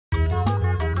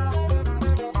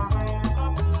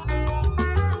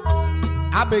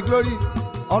Abe Glory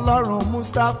Ọlọ́run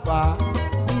Mustapha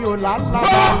ní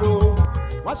Ọ̀làlábàrò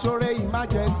wọ́n ṣoore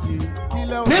emergency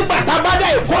kílẹ̀ òun. Nígbà tá a bá dá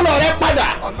ìkólọ rẹ padà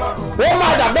ó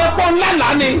máa dàbẹ́ pọ́ ńlá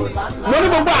lánì mo ní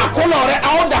gbogbo àkólọ rẹ a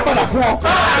ó dà padà fún ọ.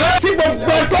 Tí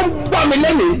gbogbo ẹ tó ń gbọ́ mi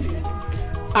lẹ́nìí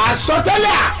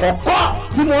àsọtẹ́lẹ̀ àkọ́kọ́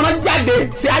tí mo rán jáde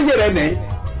sí ayé rẹ nìyí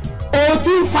o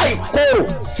ti ń fa ìkorò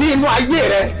sí inú ayé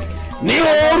rẹ ní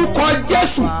orúkọ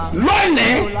Jésù lónìí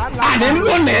àní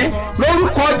lónìí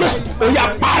lórúkọ Jésù ó yá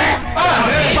parẹ́.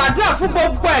 Gbàdúrà fún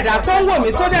gbogbo ẹ̀dá tó ń wò mí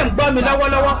tó dẹ̀ ń gbọ́ mi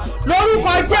lọ́wọ́lọ́wọ́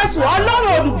lórúkọ Jésù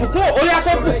Ọlọ́run olùbùkún ó yá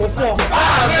kó bùkún fún ọ.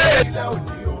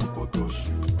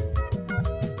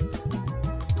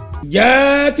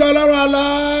 Jẹ́ kí Ọlọ́run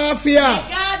àlàáfíà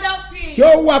kí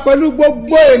ó wà pẹ̀lú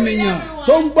gbogbo ènìyàn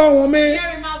tó ń gbọ́ wọn mi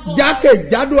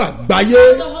jákèjádò àgbáyé.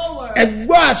 Ẹ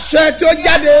gbọ́ àṣẹ tí ó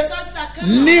jáde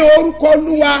ní orúkọ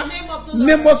Olúwa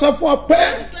ni mo sọ fún ọ pé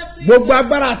gbogbo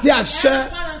agbára àti àṣẹ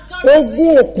ogun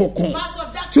òkùnkùn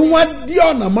tí wọ́n dí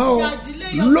ọ̀nà mọ́ ọ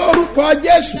lórúkọ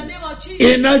Jésù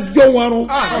iná jó wọn run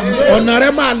ọ̀nà rẹ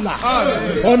máa là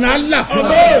ọ̀nà àlà fún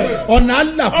ọ̀nà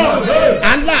àlà fún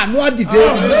aláàánú àdìde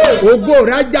ògo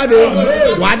rẹ á jáde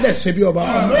wàá dẹ̀ ṣe bí ọba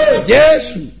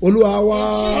Jésù Olúwa wa.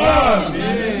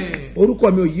 Orúkọ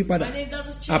mi ò yí padà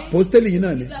apostoli yìí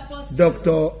náà ni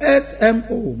Dr.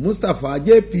 SMO Mustapha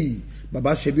JP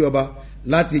Babasebioba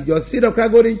láti ìjọ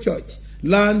Sept Golden Church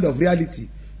Land of Reality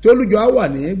tí olùjọ á wà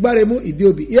ní Gbáremú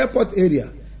Ìdíòbí Airport area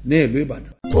ní ìlú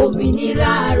Ìbàdàn.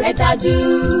 Òmìnira rẹ̀ dájú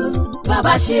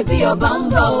Babasebioba ń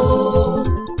bọ̀ o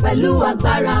pẹ̀lú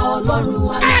agbára Ọlọ́run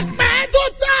wa. Ẹgbẹ́ tó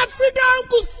ta Freedom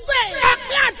Crusade.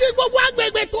 Ẹgbẹ́ àti gbogbo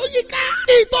agbègbè tó yíká.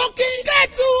 Ìtòkì,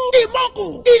 Kẹ́tù, Ìmọ̀kù,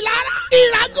 Ìlara,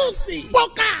 Ìrágùnsì,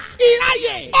 Pọ̀kà,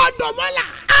 Ìráyè, Ọ̀dọ̀mọ́là.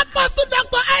 Apostle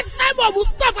Dr. SMO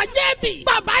Mustapha JP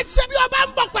Babasebioba ń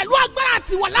bọ̀ pẹ̀lú agbára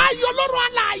àtiwọ̀lá ayé Ọlọ́run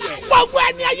alààyè. Gbogbo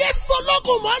ẹni ayé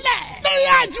sológun mọ́lẹ̀. Lórí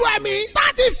àjò ẹ̀mí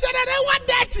láti ṣẹlẹ̀ wá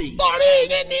dẹ́tì. Torí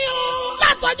yín ni o.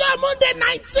 Látọjọ́ Monday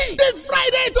 19 ní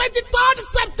Friday 23rd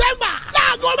September.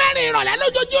 Láago 4 ìrọ̀lẹ́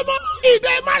lójoojúmọ́.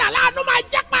 Ìdè mara láàánú máa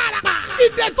jẹ́ pàràpà.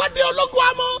 Ìdè tó di ológun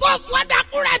ọmọ. Tó sọ́dà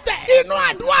kúrẹ́tẹ̀. Inú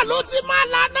àdúrà ló ti máa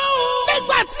lànà o.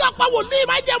 Nígbà tí ọ̀pọ̀ wòlíì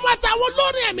máa jẹ́ mọ́ àtàwọn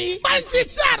olórin ẹ̀mí. Máa ń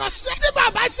ṣiṣẹ́ ìránṣẹ́. Tí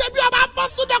Babasebioba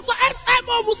Apostle Dr.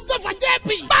 SMO Mustapha JP.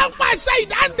 Máa ń pàṣẹ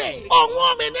ìdáǹdè. Òun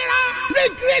òmìnira.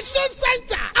 Recreation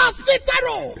Center. Hospital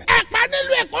Road. Ẹ̀pẹ́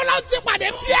nílùú Èkó ló ti pàdé.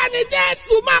 Tí ẹni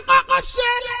Jésù máa kọ́kọ́ ṣe.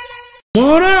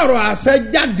 Mo rán ọ̀rọ̀ àṣẹ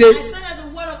jáde.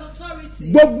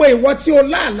 Gbogbo ìwọ tí o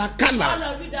láàlákàlà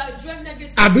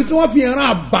àbí tí wọ́n fi rán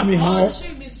àbàmì hàn ọ́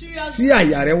tí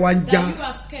àyà rẹ wá ń já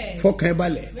fọkàn ẹ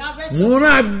balẹ̀. Mo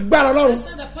rán agbára Ọlọ́run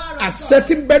àṣẹ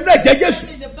tí ń bẹ náà jẹ́ Jésù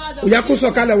ó yá kó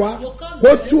sọ̀kalẹ̀ wá kó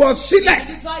tú ọ sílẹ̀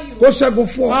kó ṣẹ́gun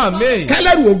fún ọ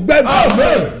kẹ́lẹ́rù ò gbẹ́bí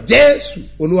Jésù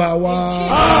Olúwa wa.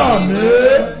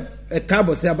 Ẹ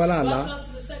káàbọ̀ sí abala àlá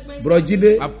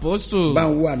Brọjídé Apostle bá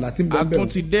ń wo àlá tí ń bẹ́ẹ̀ bẹ́ẹ̀ àtún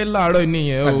ti dé láàárọ̀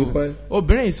nìyẹn o.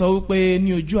 Obìnrin yìí sọ wípé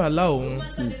ní ojú àlá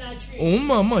òun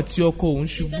mọ̀ọ́mọ̀ tí ọkọ òun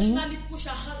ṣubú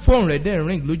fóònù rẹ̀ dẹ̀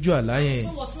rìn lójú àlá yẹn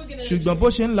ṣùgbọ́n bó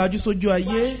ṣe ń lajú sójú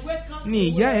ayé ni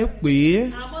ìyá ẹ̀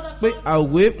pé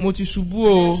àwẹ̀ mo ti ṣubú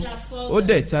o ó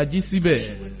dẹ̀ tají síbẹ̀.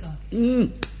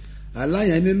 Àlá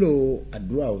yẹn nílò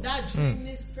àdúrà o.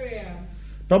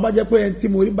 Tọ́ba jẹ́ pé ẹni tí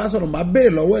mo rí bá sọ̀rọ̀ máa béèrè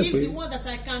lọ́wọ́ ẹ̀ pé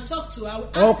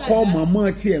ọkọ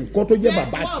mọ̀mọ́ tiẹ̀ ńkọ́ tó jẹ́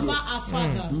bàbá tiẹ̀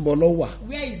ń bọ̀ ló wà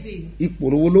ipò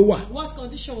wo ló wà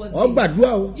ó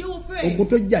gbàdúrà o ogun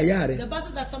tó jà yá rẹ̀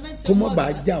kó mọ́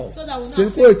bàá jà o ṣe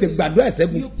kó o ti gbàdúrà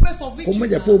ẹ̀sẹ̀gun kó mọ́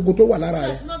jẹ́ pé ogun tó wà lára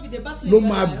rẹ̀ ló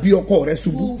máa bí ọkọ rẹ̀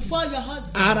ṣubú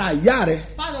ara ìyá rẹ̀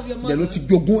jẹ́ ló ti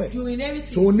jogún ẹ̀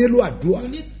tó nílò àdúrà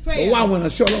ọwọ́ àwọn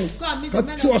ìránṣẹ́ Ọlọ́run kan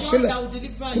tú ọ sílẹ̀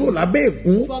kúrò lábẹ́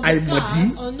ègún àìmọ̀dí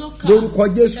lórúkọ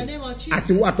Jésù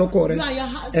àti wà tọkọ rẹ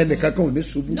ẹnìkan kan ò ní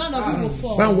ṣubú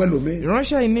báwọn ẹlòmíì.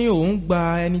 Ìránṣẹ́ yìí ní òun gba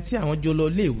ẹni tí àwọn jọ lọ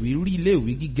léèwé rí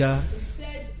léèwé gíga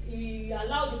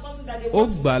ó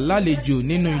gbà lálejò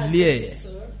nínú ilé ẹ̀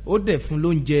ó dẹ̀ fún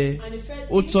lóúnjẹ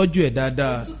ó tọ́jú ẹ̀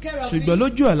dáadáa ṣùgbọ́n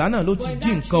lójú àlá náà ló ti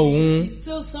jí nǹkan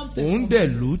òun dẹ̀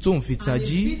lù ú tóun fi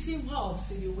tají.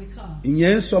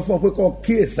 Ìyẹn ń sọ fún ọ pé kó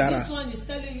kíyèsára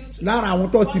lára àwọn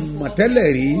tó ti mọ̀ tẹ́lẹ̀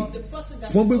rí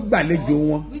fún gbígbàlejò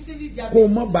wọn kó o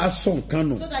má bàa sọ nǹkan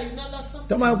nù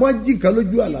tó máa gbọ́n jí nǹkan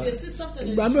lójú àlá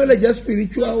ìgbà mi ò lè jẹ́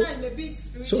spiritual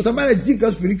so tó máa lè jí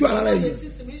nǹkan spiritual lára yìí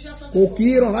kò kí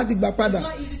í ràn láti gbà padà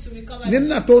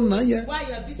nínú tó nà yẹn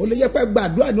o lè jẹ́ pé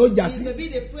gbàdúrà ní ó jà sí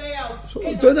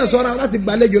tó náà sọ́ra láti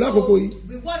gbàlejò lákòókò yìí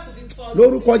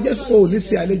lórúkọ Jésù kò ní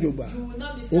sí àlejò gbà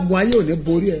ogun ayé ò ní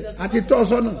borí ẹ àti tọ́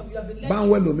sọ́nà bá ń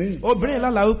wẹ lómìn. Obìnrin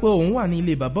lálàá wípé òun wà ní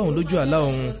ilé bàbá òun lójú àlá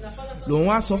òun lòun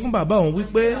á sọ fún bàbá òun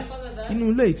wípé inú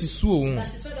ilé yìí ti sú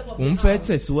òun fẹ́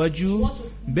tẹ̀síwájú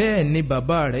bẹ́ẹ̀ ni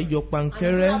bàbá rẹ̀ yọ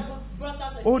pankẹ́rẹ́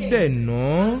ó dẹ̀ nà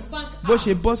bó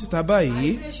ṣe bọ́ síta báyìí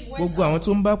gbogbo àwọn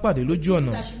tó ń bá pàdé lójú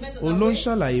ọ̀nà òun ló ń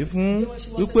ṣàlàyé fún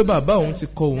wípé bàbá òun ti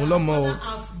kọ òun lọ́mọ o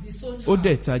ó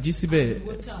dẹ̀ tají síbẹ̀.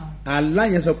 àlá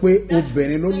yẹn sọ pé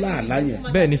obìnrin ló lá àlá yẹn.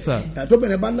 bẹ́ẹ̀ ni sà.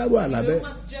 tóbìnrin bá lárú àlá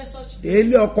bẹ́ẹ̀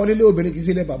ilé ọkọ nílé obìnrin kì í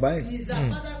ṣe ilé bàbá yẹn.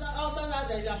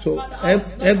 so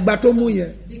ẹgbà tó mú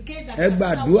yẹn ẹgbà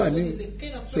àdúrà ni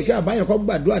sókè àbáyọ kọ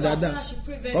gbàdúrà dáadáa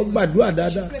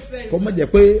kọ má jẹ́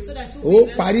pé ó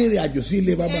parí ìrìn àjò sí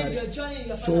ilé bàbá rẹ̀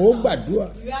so ó gbàdúrà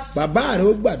bàbá rẹ̀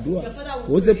ó gbàdúrà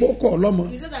ó ṣe pé ó kọ ọlọ́mọ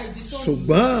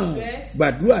ṣùgbọ́n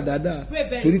gbàdúrà dáadáa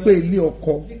torí pé ilé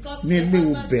ọkọ ní ilé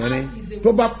obìnrin tó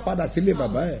bá padà sí ilé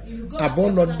bàbá yẹn àbọ̀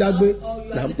lọ dágbé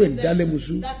là ń pè ní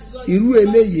dálémusu irú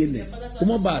eléyìí ni kó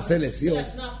má bàa ṣẹlẹ̀ sí ọ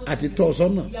àti tọ́ ọ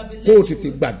sọ́nà kó o tètè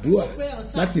gbàdúrà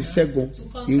láti ṣẹ́gun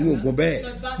irú ogun bẹ́ẹ̀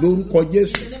lórúkọ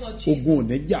Jésù ogun ò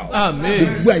ní jà ọ́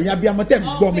gbogbo ẹ̀yin abiyamọ tẹ́ ń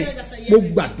gbọ́ mi mo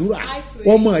gbàdúrà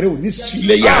ọmọ rẹ ò ní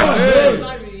síléyà.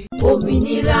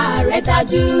 òmìnira rẹ̀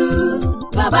dájú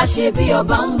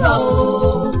Babasebioba ń bọ̀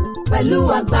o pẹ̀lú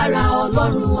agbára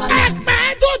Ọlọ́run wa. ẹgbẹ́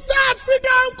tó tá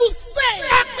freedom kù sẹ́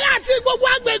ẹgbẹ́ àti gbogbo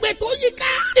agbègbè tó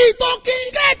yíká ìtòkì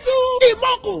kẹ́tù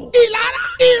ìmọ̀kù ìlara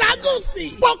ìràgùsì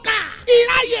pọ̀kà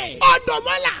ìráyè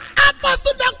ọ̀dọ̀mọ́là apọ́sù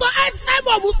Dr. S.M.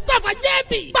 Mustapha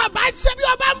J.B.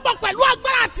 Babasebioba ń bọ̀ pẹ̀lú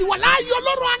agbára àtiwọ̀lá ayé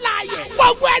Ọlọ́run aláàyè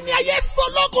gbogbo ẹni ayé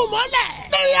sọlọ́gùn mọ́lẹ̀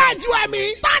lórí àjò ẹ̀mí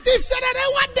láti ṣẹlẹ̀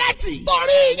wá dẹ́tì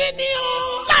torí yín ni o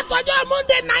látọjọ́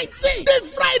Monday 19 the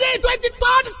Friday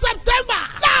 23rd September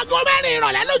láago mẹ́rin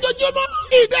ìrọ̀lẹ́ lójoojúmọ́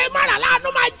ìdè mara láàánú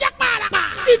máa jẹ́ pàràpà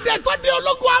ìdè tó di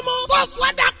ológun ọmọ tó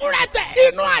sọ́dà kúrẹ́tẹ̀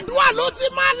inú àdúrà ló ti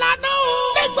máa lànà o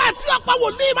nígbà tí ọ̀pọ̀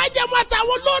wòlíì máa jẹ́mu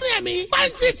àtàwọn olórin ẹ̀mí máa ń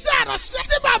ṣiṣẹ́ àròṣẹ́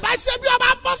tí Babasebioba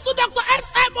apọ́sù Dr.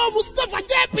 S.M. Mustapha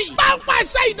J.B. máa ń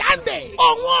pàṣẹ ìdáǹdè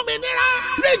òun òmìnira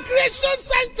recreation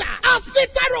center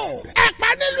hospital road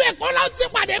ẹ̀pẹ́ nílùú Èkó ló ti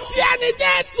pàdé tí ẹni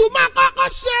Jésù máa kọ́kọ́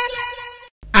ṣe.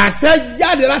 àṣẹ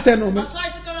jáde látẹnu mi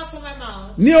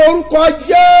ní orúkọ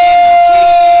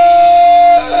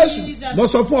Jésù mo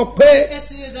sọ fún ọ pé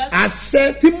àṣẹ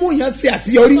tí mú yẹn ṣe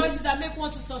àṣeyọrí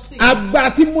agbára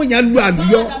tí mú yẹn lu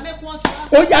àlùyọ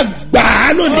ó yà gbà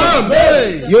á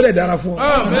lónìí yóò lè dára fún ọ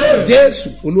Jésù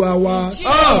Olúwa wa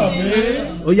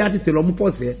ó yà tètè lọ mú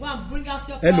pọ́ọ̀sì ẹ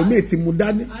ẹlòmíì ti mú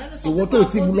dání ìwọ tó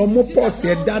ti mú lọ mú pọ́ọ̀sì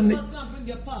ẹ dání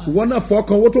ìwọ náà fọwọ́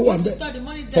kan owó tó wà nbẹ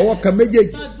fọwọ́ kan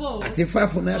méjèèjì àti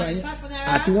 5 naira yẹn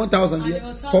àti 1,000 yẹn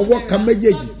fọwọ́ kan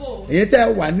méjèèjì èyí tẹ́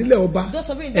wà nílẹ̀ ọba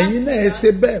ẹ̀yin náà ẹ ṣe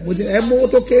bẹ́ẹ̀ mo ti ẹ mú owó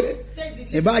tó kéré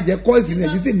ẹ bá jẹ kọ́ọ̀sì ní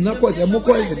ẹ̀yìn tí nínú kọ́ọ̀sì ẹ mú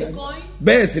kọ́ọ̀sì dání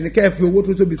bẹ́ẹ̀ sì ni kẹ́ ẹ fi owó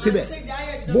tó tóbi síbẹ̀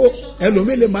bó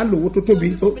ẹlòmíì lè máa ń lo owó tó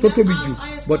tóbi jù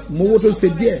but mo owó tó ṣe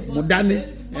díẹ̀ mo dání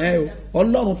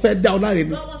Ọlọ́run fẹ́ dá ọ láre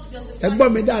ni ẹ gbọ́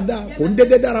mi dáadáa kò ń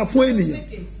dédé dára fún ènìyàn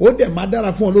ó dẹ̀ máa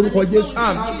dára fún ọ lórúkọ Jésù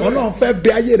Ọlọ́run fẹ́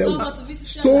bẹ ayé rẹ wò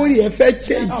story ẹ fẹ́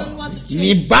change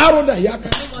ní bárò dà yá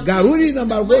gàrúrì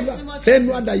nàmbàgọ́dà fẹ́nu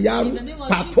àdàyàrú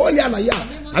pàtọ́lì àlàyà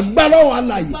agbára ọ̀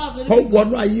àlàyé kọ́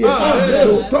wọnú ayé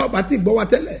ẹ̀ tó ọba tí gbọ́ wa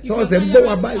tẹ́lẹ̀ tó ọ̀sẹ̀ ń gbọ́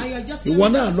wa báyìí ìwọ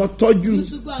náà lọ tọ́jú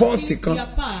pọ́ọ̀sì kan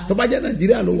tó bá jẹ́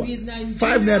Nàìjíríà ló wà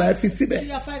 5 naira ẹ fi síbẹ̀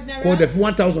kò dẹ̀ fi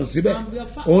 1,000 síbẹ̀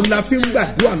òun la fi ń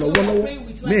gbàdúrà lọ́wọ́lọ́wọ́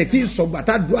ní ètí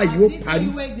ìsọ̀gbàtà dúà yìí ó parí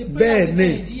bẹ́ẹ̀ ni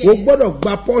o gbọ́dọ̀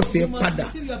gba pọ́ọ̀sì ẹ padà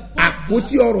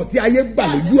àpótí ọrọ̀ tí ayé gbà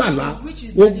lójú àlá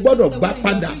o gbọ́dọ̀ gba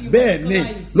padà bẹ́ẹ̀ ni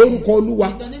lórúkọ Olúwa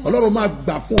Ọlọ́run máa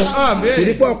gbà fún ọ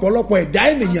torí pé ọ̀pọ̀lọpọ̀ ẹ̀dá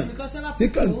ènìyàn tí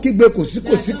kàn kígbe kòsí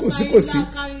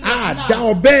àdá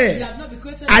ọ bẹ́ẹ̀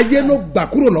ayé ló gbà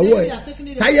kúrò lọ́wọ́ ẹ̀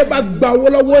táyé bá gba owó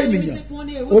lọ́wọ́ ènìyàn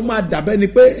ó máa dàbẹ́ ni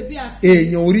pé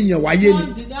èèyàn orí yẹn wáyé ni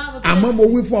àmọ́ mo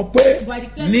wí fún ọ pé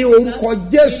ní orúkọ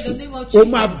Jésù ó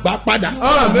máa gbà padà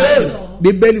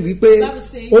Bíbélì wípé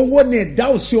owó ni ẹ̀dá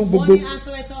òsì ohun gbogbo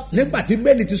nígbà tí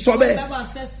Bíbélì ti sọ bẹ́ẹ̀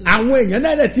àwọn èèyàn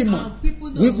náà ti mọ̀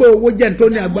wípé owó jẹ́ ní tó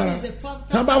ní agbára tí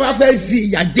wọ́n bá wá fẹ́ fi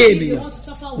ìyà jẹ ènìyàn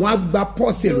wọ́n á gba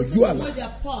pọ́ọ̀sì ẹ̀ lójú àlá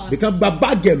bìkan gba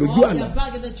báàgì ẹ̀ lójú àlá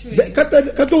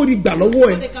kátó rí gbà lọ́wọ́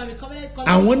ẹ̀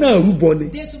àwọn náà rúbọ ni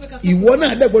ìwọ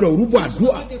náà lè gbọdọ̀ rúbọ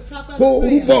àdúrà kó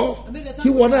rúbọ kí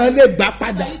ìwọ náà lè gbà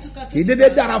padà ìdédé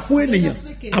dára fún ènìyàn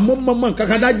àmọ́ mọ́mọ́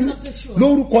kankan dájú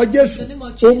lórúkọ Jésù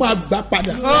ó máa gbà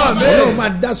padà Ọlọ́run máa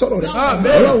dá sọ̀rọ̀ rẹ̀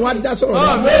Ọlọ́run máa dá sọ̀rọ̀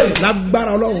rẹ̀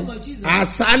lágbára Ọlọ́run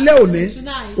àṣálẹ́ òní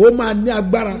ó máa ní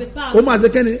agbára ó máa ṣe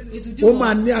kẹ́ni ó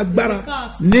máa ní agbára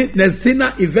ní Nesina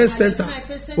event center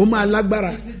ó máa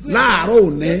lágbára láàárọ̀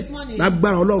òní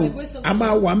lágbára Ọlọ́run a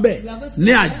máa wà ń bẹ̀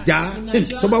ní àjà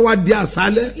tó bá wá di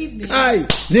àṣálẹ́ káì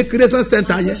ní creation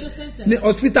center yẹn ní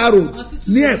hospital road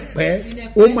ní Ẹ̀pẹ́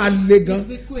ó máa le gan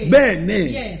bẹ́ẹ̀ ni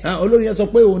olórin yẹn sọ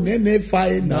pé òní ní fa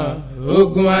iná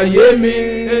ogun ayé mi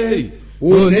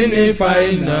òní ní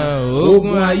fàìnà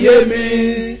ogun ayé mi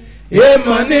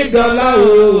èèmọ̀ ní dọ́là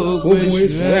o ogun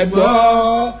èṣù ẹgbọ́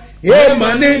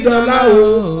èèmọ̀ ní dọ́là o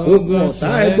ogun ọ̀tá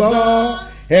ẹgbọ́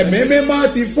ẹ̀mí mímọ́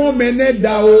ti fún mi ní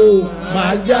da o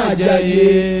máa já àjàyè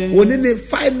òní ní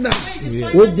fàìnà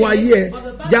ogun ayé ẹ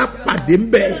já pàdé ń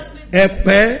bẹ̀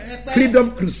ẹ̀pẹ́ freedom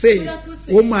crusade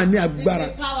ó máa ní agbára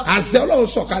àṣẹ ọlọ́run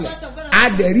sọ̀kalẹ̀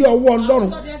adẹ̀rí ọwọ́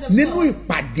ọlọ́run nínú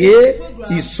ìpàdé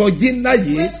ìsọjí ńlá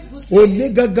yìí òní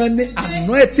gangan ní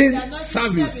anointing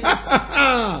service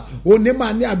òní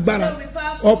máa ní agbára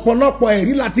ọ̀pọ̀lọpọ̀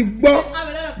ẹ̀rí láti gbọ́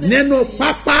nínú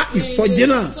pápá ìsọjí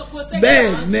náà bẹ́ẹ̀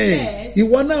ni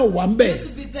ìwọ náà wà ń bẹ̀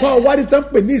kọ́ wárí tán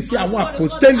pè ní ìsìn àwọn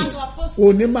àpòstélì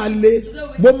òní máa lé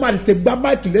mo máa tètè gbá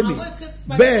máìkì lẹ́nu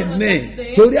bẹ́ẹ̀ ni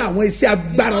torí àwọn iṣẹ́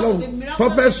agbára lọ́run tó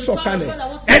fẹ́ sọ̀kalẹ̀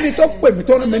ẹni tó pè mí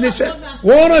tó rán mi níṣẹ́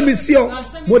wọ́n rán mi sí ọ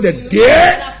mo dẹ̀ dé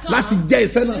láti jẹ́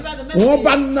iṣẹ́ náà wọ́n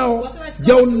bá ná ọ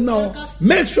jẹ́ ó ná ọ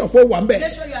make sure kó wà ń bẹ̀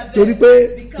torí pé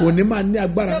òní máa ní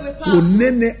agbára òní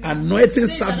ní anointing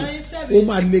service ó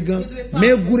máa le gan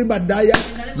mẹ́gúrí bá dáyà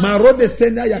máa rọ́ọ̀dẹ̀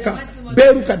sẹ́ni àyàká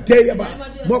bẹ́ẹ̀rù kà dé yaba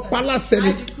mọ́ pálásẹ̀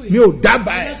ni mi ò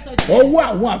dábàá ẹ̀ ọwọ́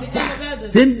àwọn àgbà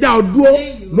tí ń dá ọ dúró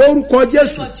lórúkọ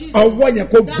Jésù ọwọ́ yẹn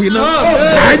kó gbiná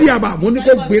káàdì àbá mo ní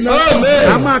kó gbiná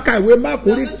a máa ka ìwé máàkù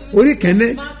orí kẹ́ni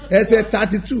ẹsẹ̀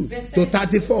 32 to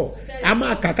 34 a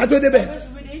máa kà ká tó débẹ̀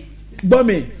gbọ́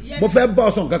mi mo fẹ́ bọ́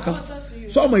ọ̀sán kankan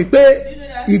sọmọ yìí pé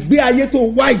ìgbé ayé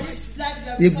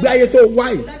tó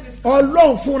wáyé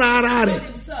Ọlọ́run fúnra ara rẹ̀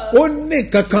ó ní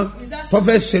kankan tó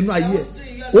fẹ́ ṣẹnu ayé ẹ̀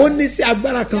ó ní sí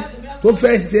agbára kan tó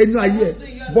fẹ́ ṣẹnu ayé ẹ̀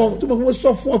bọ́n tó mọ̀ sọ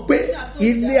fún ọ pé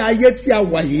ilé ayé tí a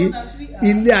wà yìí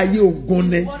ilé ayé ogun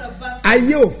ni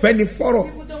ayé ò fẹ́ ni fọ́rọ̀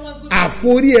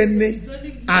àforí ẹni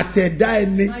àtẹ̀dá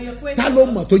ẹni ta ló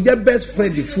mọ̀ tó jẹ́ best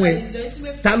friend fún ẹ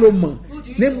ta ló mọ̀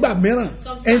nígbà mìíràn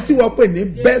ẹni tí wọ́n pè ní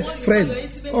best friend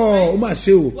ó mà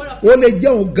ṣe o ó lè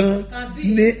jẹ́ òun gan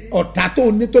ní ọ̀tá tó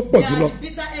ní tó pọ̀ jùlọ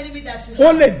ó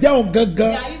lè jẹ́ òun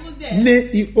gangan ní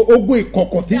ogun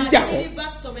ìkọ̀kọ̀ tí ń jà ọ́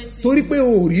torí pé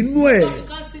o ò rí inú ẹ̀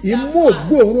imú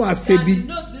ògbóòórùn àṣebi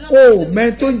o ò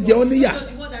mẹ́ni tó ń jẹ ọ́ níyà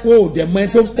o ò dẹ̀ mẹ́ni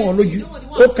tó ń pọ́n ọ lójú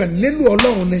o kàn nílò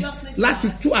Ọlọ́run ni láti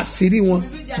tú àṣírí wọn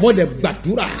wọ́n dẹ̀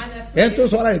gbàdúrà ẹni tó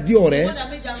sọ̀rọ̀ ẹ̀ di ọ̀rẹ́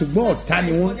ṣùgbọ́n ọ̀tá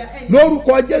ni wọ́n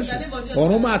lórúkọ Jésù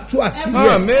ọ̀run máa tú àṣírí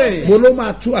ẹ̀ mo ló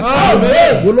máa tú àṣírí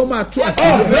ẹ̀ mo ló máa tú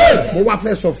àṣírí ẹ̀ mo wá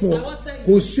fẹ́ sọ fún ọ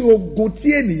kò sí ogun tí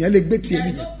ènìyàn lè gbé ti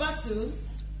ènìyàn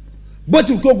bó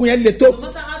ti kó ogun yẹn le tó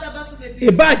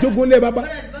ìbá àjogun lé bàbá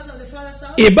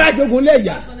ìbá àjogun lé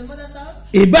ìyá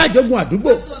ìbá àjogun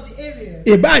àdúgbò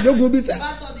ìbá àjogun bísà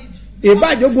ìbá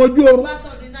àjogun ojú oorun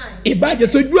ìbá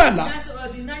àjẹtójú àlá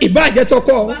ìbá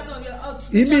àjẹtọkọ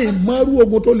ìmí ìmọ̀rú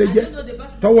ogun tó lè jẹ́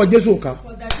tọwọ́ Jésù ká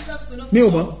mi ò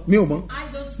mọ̀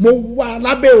mo wà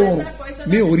lábẹ́ oòrùn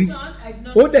mi ò rí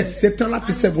ó dẹ̀ ṣetán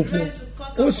láti ṣẹ́gun fún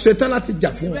ọ ó ṣetán láti jà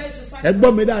fún ọ ẹ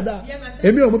gbọ́ mi dáadáa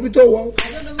èmi ò mọ̀ bí tó wọ́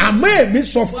àmọ́ èmi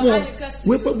sọ fún ọ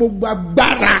wípé gbogbo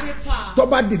agbára tó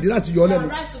bá dìde láti yọ lẹ́nu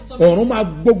ọ̀run máa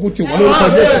gbógun tì wọ́n lórúkọ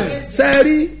Jésù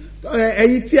sẹ́ẹ̀rí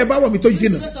ẹ̀yin tí ẹ bá wọ̀ mí tó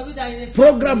jìnnà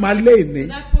program alẹ́ ìní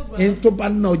ẹni tó bá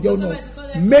ná ọjọ́ náà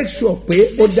make sure pé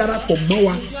ó darapọ̀ mọ́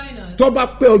wa tó bá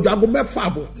pé ọjọ́ aago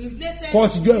 6:30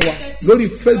 kọ́ọ̀tù jọ ẹ̀ wá lórí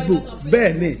Facebook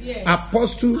bẹ́ẹ̀ ni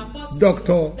Apostle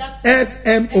Dr.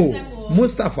 SMO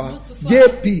Mustapha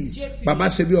JP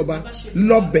Babasebioba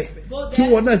lọ́bẹ̀ kí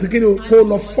wọn náà sì kí ni kó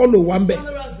lọ follow wa ń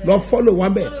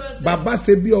bẹ̀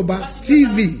Babasebioba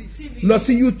TV lọ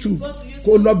sí YouTube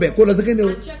kó lọ bẹ̀ kó lọ sí kí ni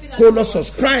kó lọ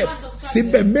subscribe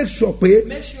síbẹ̀ make sure pé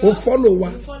o follow wa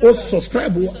o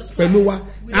subscribe wa pẹ̀lú wa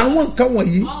àwọn nǹkan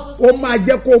wọ̀nyí ó máa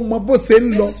jẹ́ kó mọ bó ṣe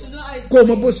ń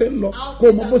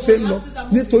lọ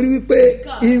nítorí wípé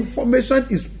information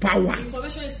is power.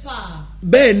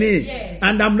 bẹ́ẹ̀ ni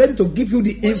and I'm ready to give you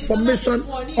the information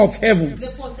of heaven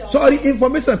sorry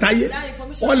information táyé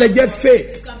wọ́n lè jẹ́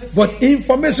fake but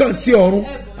information ti ọ̀run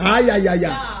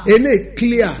ayayaya eléyìí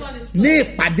clear ní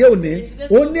ìpàdé òní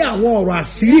ó ní àwọn ọ̀rọ̀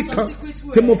àṣírí kan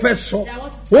tí mo fẹ́ sọ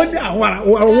ó ní àwọn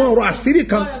ọ̀rọ̀ àṣírí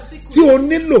kan tí o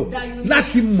nílò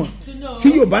láti mọ̀ tí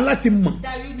Yorùbá láti mọ̀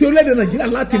tí orílẹ̀-èdè Nàìjíríà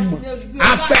láti mọ̀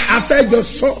afẹ́jọ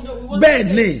sọ bẹ́ẹ̀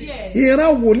ni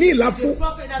ìran wòlíì la fún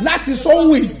láti sọ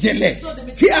ohun ìjìnlẹ̀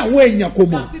tí àwọn èèyàn kò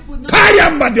mọ̀ kárí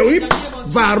àmàdé òyìn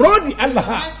bàrọ́ọ̀dì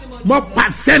aláha mọ̀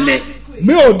pàṣẹ ni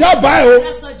mi ò dábàá o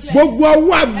gbogbo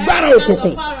ọwọ́ agbára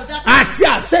òkùnkùn àti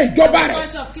àṣẹ ìjọba rẹ̀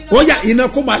ó yá iná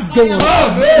kó máa jó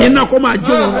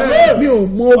wọn mi ò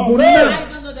mọ ogun náà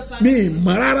mi ì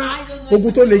mọ̀ rárá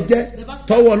ogun tó lè jẹ́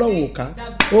tọwọ́ Ọlọ́run ká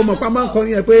ó mọ̀ pa máa ń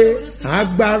kọrin yẹn pé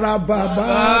agbára bàbá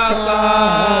ká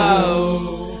o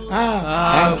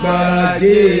agbára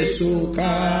Jésù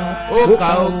ká ó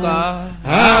ká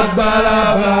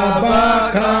agbára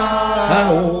bàbá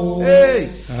ká o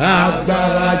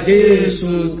agbára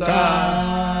Jésù ká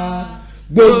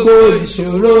gbogbo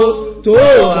ìṣòro tó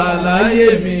wà láyé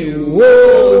mi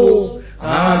o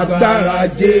agbára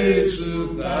Jésù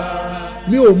ká.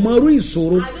 mi ò mọrú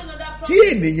ìṣòro tí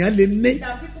ènìyàn lè ní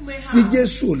tí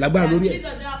Jésù lágbára lórí ẹ̀.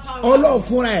 Ọlọ́run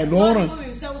fúnra ẹ̀ lọ́rùn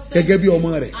gẹ́gẹ́ bí ọmọ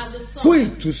rẹ̀ fún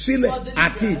ìtúsílẹ̀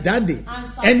àti ìdáǹdè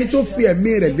ẹni tó fi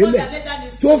ẹ̀mí rẹ̀ lélẹ̀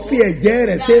tó fi ẹ̀jẹ̀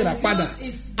rẹ̀ ṣe ìràpadà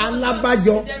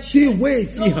alábàjọ tí ìwé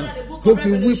ìfihàn tó fi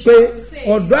wí pé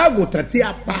ọ̀dọ́ àgùntàn tí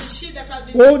a pa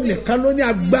ó nìkan ló ní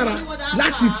agbára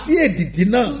láti ṣí èdìdì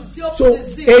náà so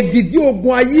èdìdì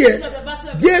ogun ayé ẹ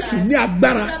Jésù ní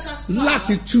agbára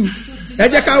láti tú. ẹ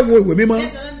jẹ́ ká wo ìwé mímọ́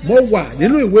mo wà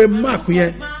nínú ìwé Mark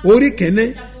yẹn orí kìíní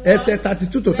ẹsẹ̀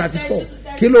 32 to 34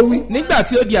 kí ló wí. nígbà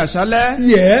tí ó di àṣálẹ́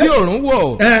tí òòrùn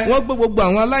wọ̀ wọ́n gbé gbogbo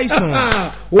àwọn aláìsàn.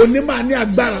 òní máa ní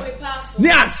agbára ní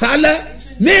àṣálẹ́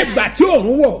ní ìgbà tí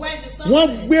òòrùn wọ̀ wọ́n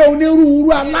gbé onírúurú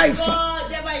aláìsàn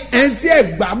ẹni tí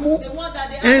ẹ̀gbá mú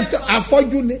ẹni tó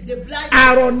afọ́jú ni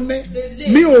arọ ni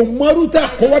mi ò mọ́rú tá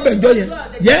kó wá bẹ̀jọ́ yẹn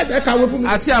ẹ kàwé fún mi.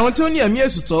 àti àwọn tí ó ní ẹ̀mí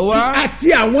èṣù tó wá. àti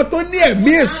àwọn tó ní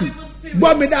ẹ̀mí èṣù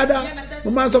gbọ́ mi dáadáa mo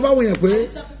máa ń sọ fáwọn yẹn pé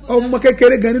ọmọ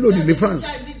kékeré gan nílò deliverance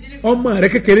ọmọ rẹ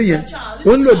kékeré yẹn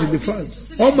ó nílò deliverance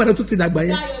ọmọ rẹ tó ti dàgbà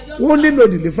yẹn ó nílò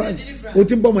deliverance ó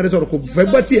ti ń bọ́ ọmọ rẹ sọ̀rọ̀ kò fẹ́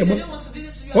gbọ́ tiẹ̀ mọ́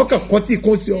ọkà kọ́tì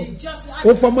kó sí ọ ó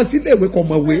fọmọ sílé ìwé kọ̀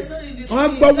mọ̀wé wọ́n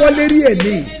gbọ́ wọlé rí ẹ̀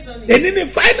ní ẹni ní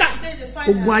fáìdà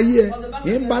ogun ayé ẹ̀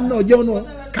yẹn ń bá náà jẹun náà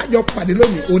kájọ pàdé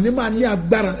lónìí òní máa ní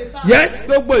agbára.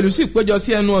 gbogbo ìlú sì péjọ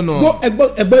sí ẹnu ọ̀nà.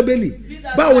 ẹgbẹ́ bẹ́ẹ̀lì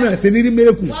báwo náà ti ní rí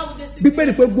mẹ́rẹ̀kù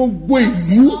bíbélì pé gbogbo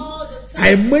ìlú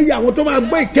àìmọye àwọn tó máa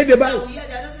gbọ́ ìkéde báyìí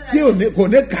tí kò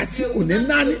ní kà sí kò ní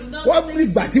nání wọ́n bí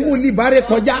ìgbà tí wòlíì bá ré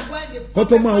kọjá kó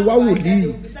tó máa wá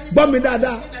wòlíì gbọ́ mi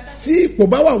dáadáa tí ipò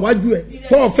bá wà wájú ẹ̀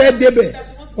tó o fẹ́ débẹ̀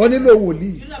ọ nílò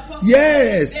wòlíì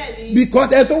yes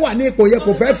because ẹ tó wà ní ipò yẹ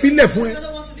kò fẹ́ filẹ̀ fún ẹ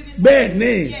bẹ́ẹ̀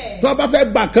ni tó o bá fẹ́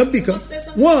gbà kán bì kan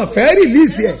wọ́n fẹ́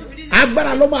rìlíìsì ẹ̀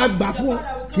agbára ló máa gbà fún ọ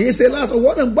kì í ṣe lásán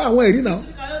wọ́n náà ń gbọ́ àwọn ẹ̀rí náà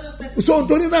so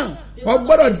nítorí náà wọ́n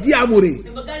gbọ́dọ̀ di àmúre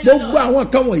gbogbo àwọn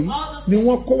kan wọ̀nyí ni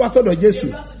wọ́n kó wá sọ́dọ̀ Jésù.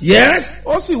 yes.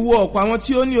 ó sì wo ọ̀pọ̀ àwọn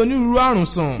tí ó ní onírúurú àrùn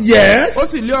sàn. yes. ó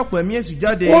sì lé ọ̀pọ̀ ẹ̀mí èṣù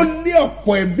jáde. ó lé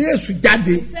ọ̀pọ̀ ẹ̀mí èṣù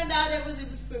jáde.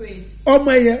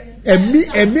 ọmọ yẹn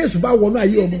ẹ̀mí èṣù bá wọnú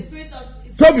ayé ọmọ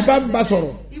tóbi bá ń bá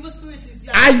sọ̀rọ̀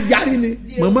ayárí ni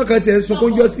màmá kan tẹ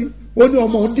sọkóńjọ́ sí ó ní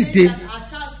ọmọ òun dìde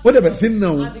ó dẹ̀ bẹ̀rẹ̀ sí nà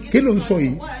òun kí ló ń sọ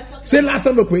yìí ṣé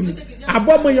lásán ló pé ni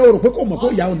àbọ̀ ọmọ yẹn rò pé kò mọ̀ pé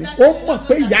ìyá òun ni ó mọ̀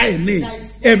pé ìyá ẹ̀ ní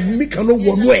ẹ̀mí kan ló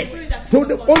wọnú ẹ̀ tó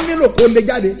ó nílò kó lè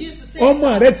jáde ọmọ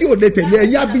rẹ tí ò lè tẹ̀lé ẹ̀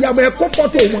yá bíyàmọ́ ẹ̀ kó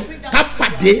fọ́tò wọn ká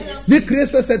pàdé ní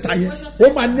creation center yẹn ó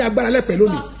máa ní agbára lẹ́pẹ̀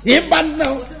lónìí ìbá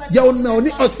náà jẹ́ òun náà ní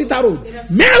hospital road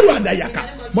mẹ́rù àdàyàkà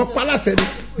mọ́ pálásẹ̀ ni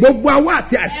gbogbo àwọn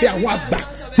àti àṣẹ àwọn àgbà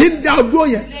tí ń da ọdún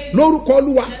yẹn lórúkọ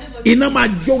Olúwa iná máa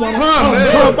jó wọn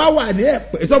tó bá wà ní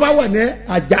ẹ̀pẹ́ tó bá wà ní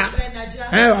àjà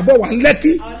àbọ̀ wà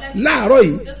lẹ́kí láàárọ̀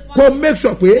yìí kó make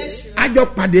sure pé àjọ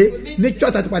pàdé ní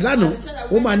church àti pàdé àná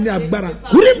ó máa ní agbára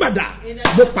kúrìbàdà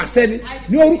mo pàṣẹ ni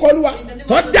ní orúkọ Olúwa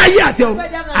tó dá ayé àti ọ̀run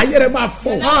ayé rẹ̀ máa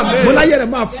fọ́ mo láyé rẹ̀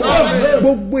máa fọ́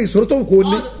gbogbo ìṣòro tó ń kó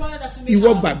ní ìwọ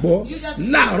gbàgbọ́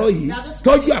láàárọ̀ yìí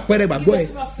tọ́jú àpẹẹrẹ gbàgbọ́ ẹ̀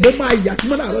mo máa yà sí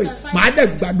mọ́ láàárọ̀ yìí màá dẹ̀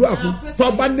gbàdúrà fún tó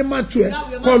bá ní máa tu ẹ̀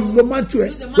kọ́ ló máa tu ẹ̀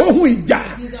ó hùn ìjà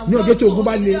ní ọjọ́ tí ogun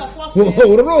bá le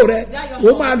òróró rẹ ó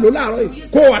máa lò láàárọ̀ yìí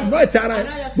kó àná ẹ̀tẹ̀ ara ẹ̀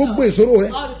gbogbo ìṣòro rẹ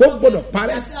ó gbọ́dọ̀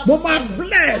parẹ́ mo máa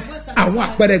bless àwọn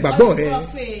àpẹẹrẹ gbàgbọ́ rẹ.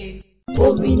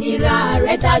 òmìnira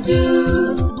rẹ̀ dájú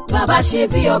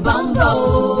Babasebioba ń bọ̀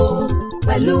o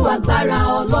pẹ̀lú agbára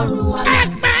Ọlọ́run wa.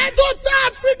 ẹgbẹ́ tó ta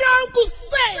freedom kù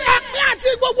sẹ́ ẹgbẹ́ àti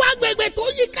gbogbo agbègbè tó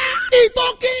yíká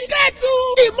ìtòkì kẹ́tù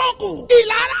ìmọ̀kù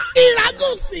ìlara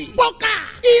ìràgùsì pọ̀kà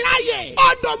ìráyè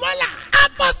ọ̀dọ̀mọ́là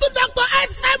apọ́sù Dr.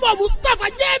 S.M. Mustapha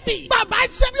J.B.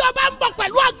 Babasebioba ń bọ̀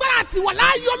pẹ̀lú agbára àtiwọ̀lá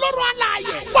ayé Ọlọ́run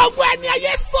aláàyè gbogbo ẹni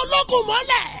ayé sọlọ́gùn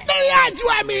mọ́lẹ̀ lórí àjò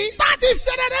ẹ̀mí láti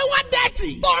ṣẹlẹ̀ wá dẹ́tì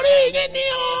torí yín ni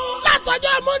o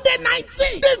látọjọ́ Monday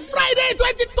 19 ní Friday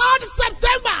 23rd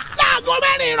September láago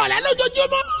mẹ́rin ìrọ̀lẹ́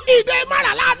lójoojúmọ́ ìdè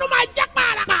mara láàánú máa jẹ́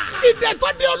pàràpà ìdè tó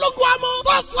di ológun ọmọ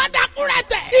tó sọ́dà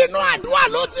kúrẹ́tẹ̀ inú àdúrà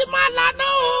ló ti máa lànà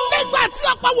o nígbà tí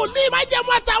ọ̀pọ̀ wòlíì máa jẹ́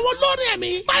mọ́ àtàwọn olórin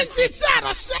ẹ̀mí máa ń ṣiṣẹ́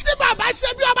àròṣẹ́ tí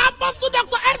Babasebioba apọ́sù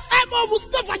Dr. S.M.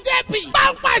 Mustapha J.B. bá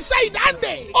ń pàṣẹ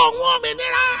ìdáǹdè ohun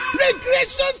òmìnira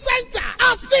recreation center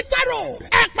hospital road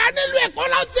ẹ̀pẹ́ nílùú Èkó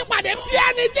ló ti pàdé tí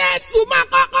ẹni Jésù máa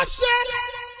kọ́kọ́ ṣe.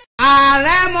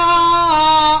 ààrẹ mọ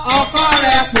ọkọ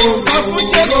rẹ pò sọ fún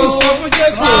Jésù sọ fún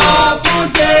Jésù sọ fún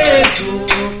Jésù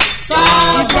sọ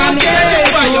fún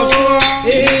Jésù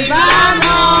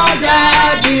ìbànújẹ́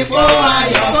dípò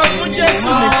ayọ̀ sọ fún Jésù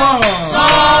nìkan sọ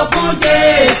fún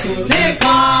Jésù nìkan.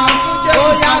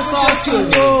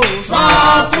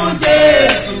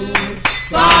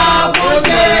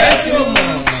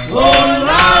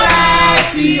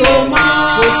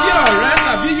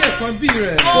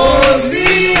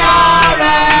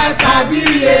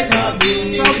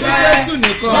 Jésù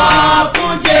nìkan. Sọ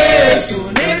fún Jésù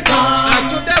nìkan.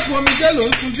 Àsundẹ́kun omijé ló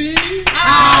ń sun bí.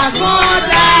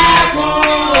 Àsundẹ́kun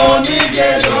omijé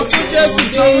ló ń sun bí. Sọ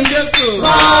fún Jésù.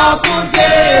 Sọ fún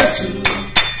Jésù.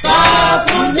 Sọ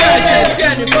fún Jésù. Tí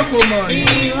ẹnì kan kò mọ̀ ní.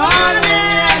 Ìrọ̀lẹ́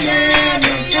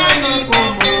ẹni kò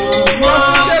mọ̀ mọ́.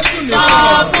 Sọ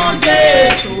fún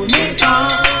Jésù nìkan.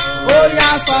 Ó yá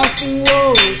sọ fún o.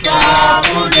 Sọ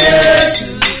fún Jésù.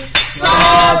 Sọ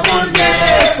fún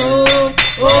Jésù.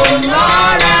 Òun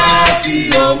lọ́rẹ́ tí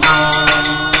o mọ̀.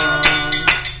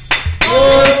 Kò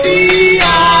sí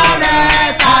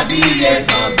ọ̀rẹ́ tàbí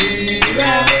ètò bí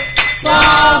rẹ̀. Sọ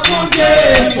fún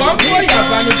Jésù. Ìwọ́n fòyà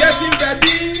bànújẹ́ tí ń bẹ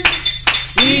bí.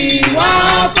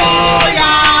 Ìwọ́n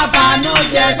fòyà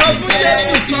bànújẹ́ tí ń bẹ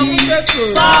bí.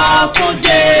 Sọ fún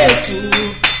Jésù.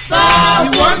 Sọ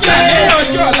fún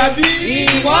Jésù.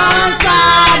 Ìwọ́n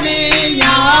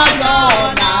ṣàníyàn ọjọ́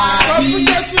ọ̀la bí.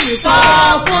 Sọ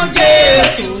fún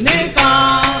Jésù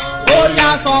nìkan. Ó yá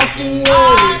sọ fún o.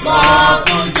 Sọ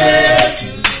fún Jésù.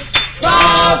 Sọ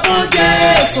fún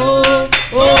Jésù.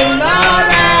 Òun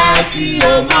lọ́rẹ́ tí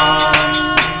o mọ̀.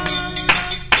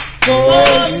 Kò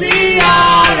sí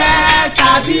ọ̀rẹ́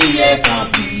tàbí èkán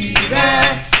bí rẹ̀.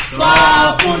 Sọ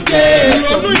fún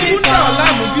Jésù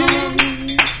nìkan.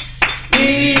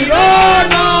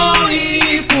 Ìrònú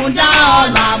ìkúndà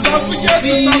ọ̀la mú bí.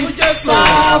 Sọ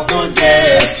fún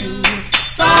Jésù.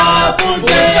 Sọ fún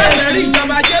Jésù.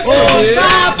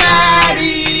 Òsáfẹ́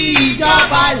rí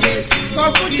ìjọba Jésù. Sọ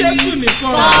fún Jésù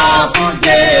nìkan. Sọ fún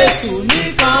Jésù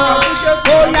nìkan.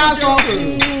 Ó yá sọ fún.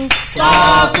 Sọ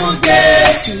fún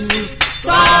Jésù.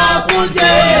 Sọ fún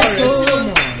Jésù.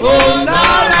 Òun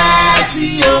lọ́rẹ́ tí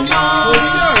o mọ̀. Kò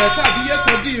sí ọ̀rẹ́ tàbí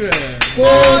yẹ́kan bí rẹ̀. Kò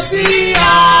sí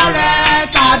ọ̀rẹ́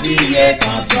tàbí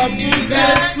yẹ́kan bí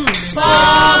rẹ̀. Sọ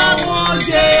fún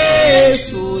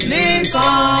Jésù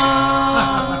nìkan.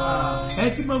 Ẹ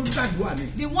ti máa ń gbàdúrà ni.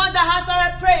 The one that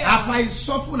answered prayer.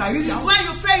 Àfàìsọfún làrí Is ìyàwó. when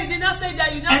you pray, you did not say that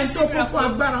you never Ẹ tó kún fún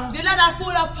agbára. The Lord that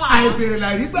full of power. Àìbèrè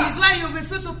làrí gbà. Is when you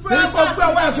refuse to pray. Èyí kò gbé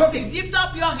ọwọ́ ẹ̀ sókè. Lift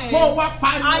up your hands. Kó o wá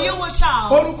pariwo. And you will shout.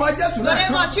 Orúkọ Jésù The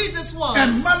name lẹ́ẹ̀kan. of Jesus once.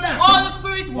 Ẹ̀mọ́lẹ̀. All the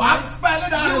spirit Wà á ones. pẹ́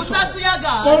lẹ́dàá You rẹ̀ will talk to sọ̀rọ̀. your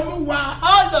God. Olúwa.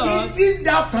 Oh Lord. Ìdí ń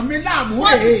da ọkàn mi láàmú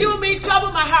What rèé. give me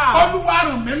trouble my heart? Olúwa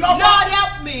ràn mí lọ́wọ́. Lord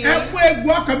help me. Ẹ mú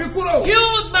egbò ọkàn mi kúrò.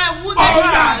 Heal my wounded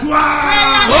Ọ̀rọ̀ heart. àdúrà.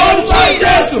 Orúkọ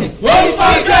Jésù. Orúkọ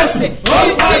Jésù.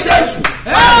 Orúkọ Jésù.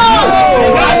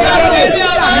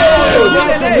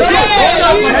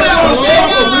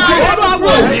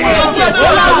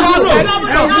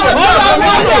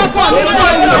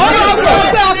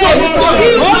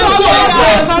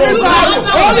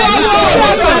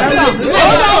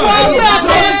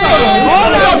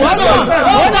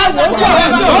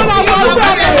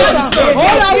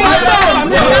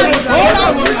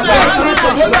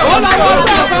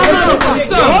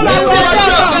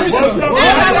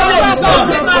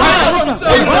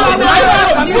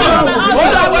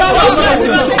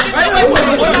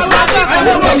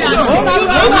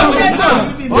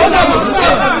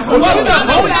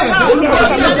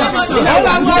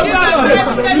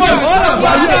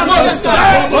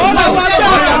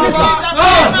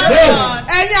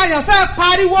 Ẹ̀yin àyànfẹ́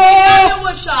pariwo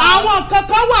àwọn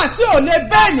kankan wà tí ò lè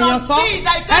bẹ́ ènìyàn sọ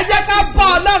ẹ jẹ́ ká bá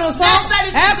Ọlọ́run sọ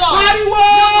ẹ pariwo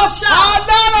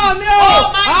Ọlọ́run mi o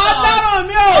Ọlọ́run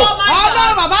mi o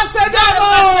Ọlọ́run bàbá ṣe bí ọmọ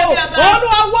o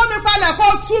Olúwa wọ́ mi palẹ̀ kó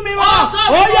tú mi mọ́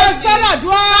ó yẹ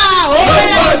sẹ́lẹ̀dúrà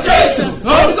Orúkọ Jésù.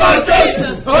 Orúkọ Jésù.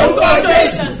 Orúkọ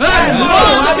Jésù.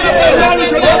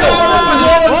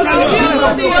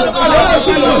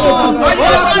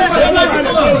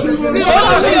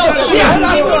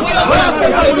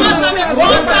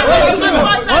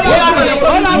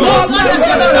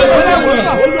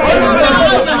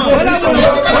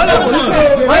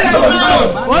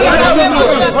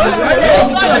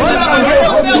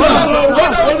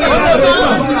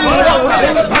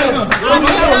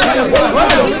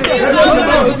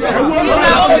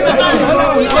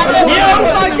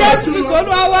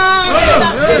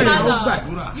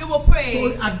 You will pray.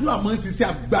 Àdúrà máa ń ṣiṣẹ́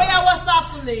agbára. Prayer was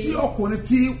powerfully. Tí ọkùnrin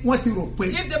tí wọ́n ti rò pé.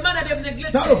 If the man that they've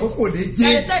neglected. Táwọn òfin kò lè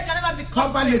jẹ́. The child can never become.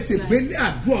 Kọ́ba lè ṣègbè ní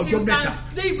àdúrà ọjọ́ mẹ́ta.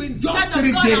 Live in Just church 3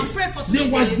 of God days. and pray for 3 days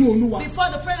Níwájú Olúwa. before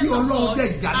the Tí presence of Ọlọ́run God jẹ́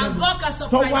ìyanu. and God can Tó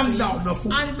surprise wá ń you la ọ̀nà fún.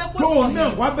 and make way Tóun for náà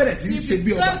you. wá bẹ̀rẹ̀ sí í If ṣe bí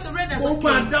you ọba. come to reign as a Ó king,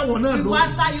 máa dáwọ̀ náà he will lóhùn.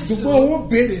 answer you Ṣùgbọ́n too. owó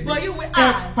béèrè ni. But you will Ẹ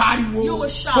ask. pariwo. You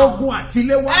will shout. Ogun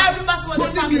àtiléwá. Every person was Tó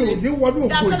the níbi family. òní wọnú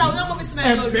That ògo said I will yìí. not move into my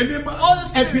glory. Ẹ̀mí mímọ́. All the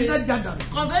Ẹ̀mí spirits. náà jàdà.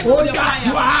 Convert Ó with your yà fire.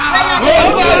 dùn á.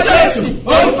 Orúkọ Jésù.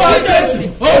 Orúkọ Jésù.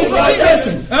 Orúkọ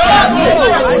Jésù.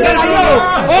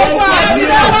 ogun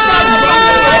àtiléwá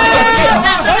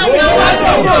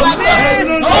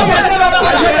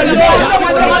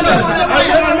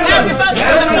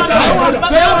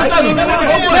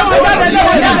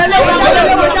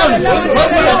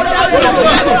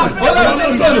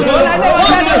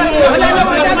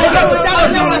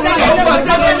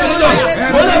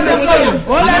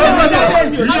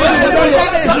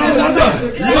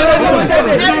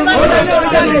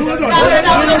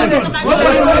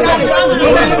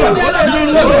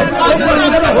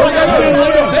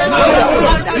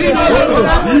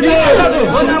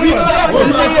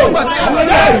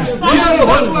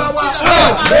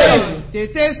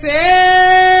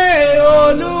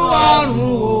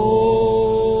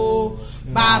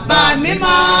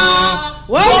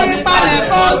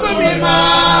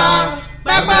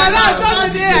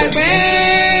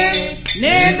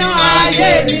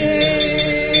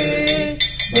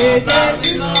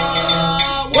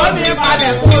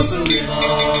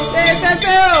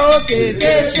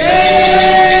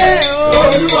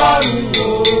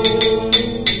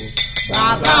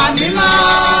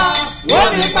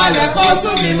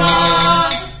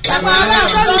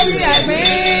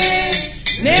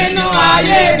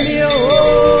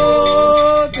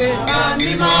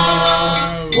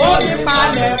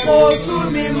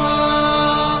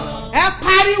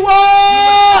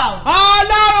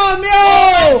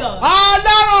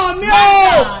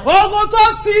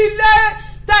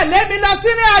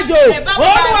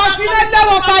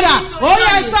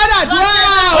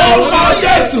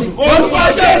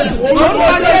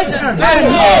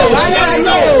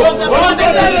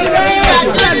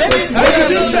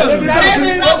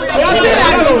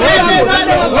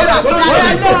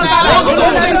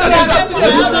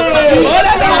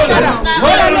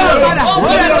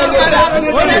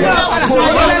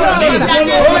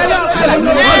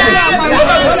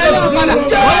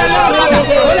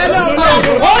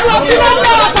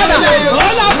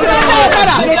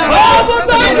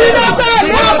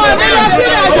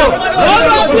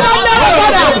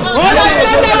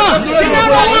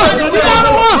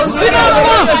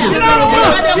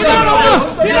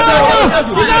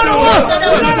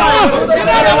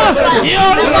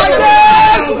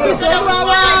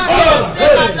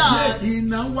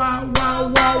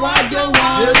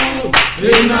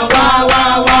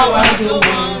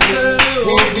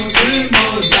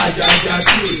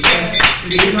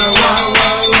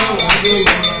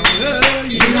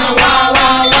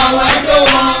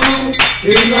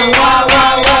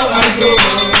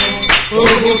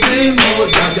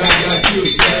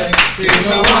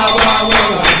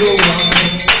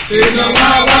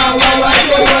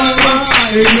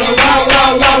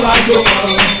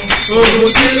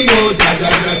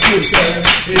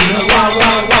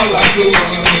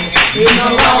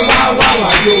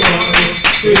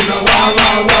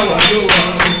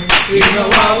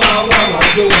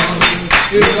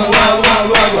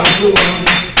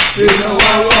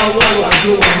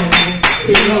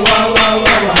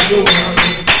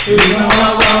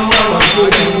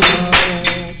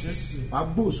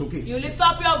You lift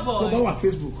up your voice.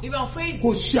 Facebook. If you're on Facebook,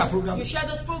 you share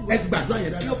this program.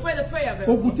 You pray the prayer. The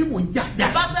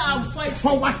battle I'm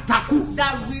fighting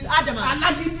that will adamant.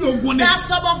 That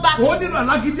stubborn battle.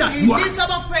 You need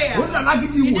stubborn prayer.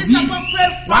 You need stubborn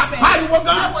prayer.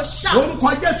 I will shout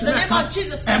the name of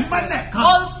Jesus Christ.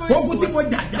 All spirits.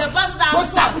 The battle that I'm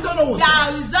fighting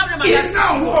that reserve my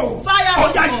life. Fire.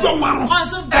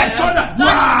 Consume them.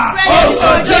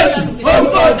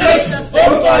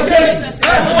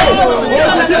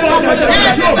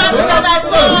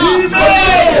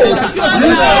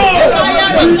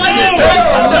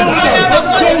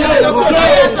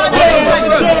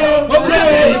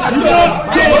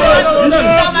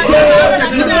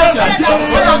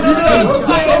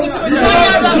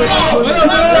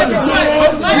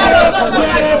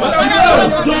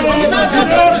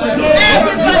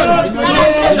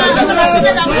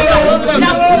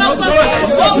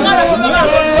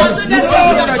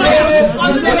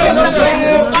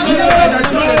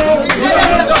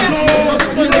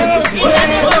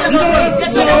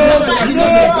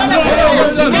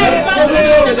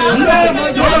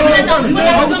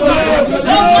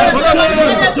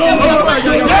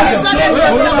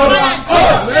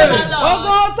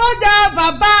 Ogun tó jẹ́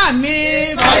bàbá mi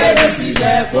fàyè mi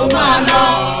sílẹ̀ kó máa lọ.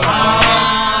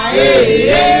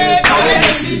 Fàyè mi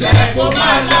sílẹ̀ kó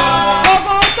máa lọ.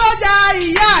 Ogun tó jẹ́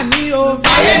ìyá mi o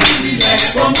fàyè mi sílẹ̀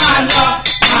kó máa lọ.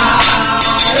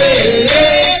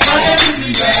 Fàyè mi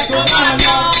sílẹ̀ kó máa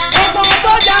lọ. Ogun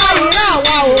tó jẹ́ ìran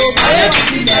wa o fàyè mi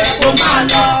sílẹ̀ kó máa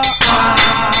lọ.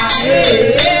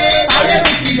 Fàyè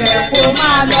mi sílẹ̀ kó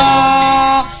máa lọ.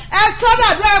 Ẹ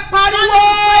sọ́dọ̀dọ̀ ẹ pariwo.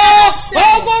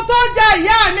 Ogun tó jẹ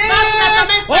ìyá mi,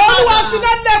 Olúwa fi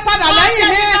náà lé padà lẹ́yìn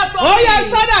mi, ó yẹ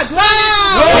sọ́dọ̀dọ̀.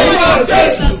 Orúkọ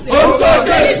Jésù, orúkọ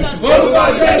Jésù, orúkọ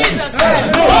Jésù.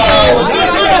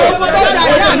 Ogun tó jẹ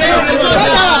ìyá mi, tó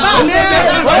jẹ bàbá mi.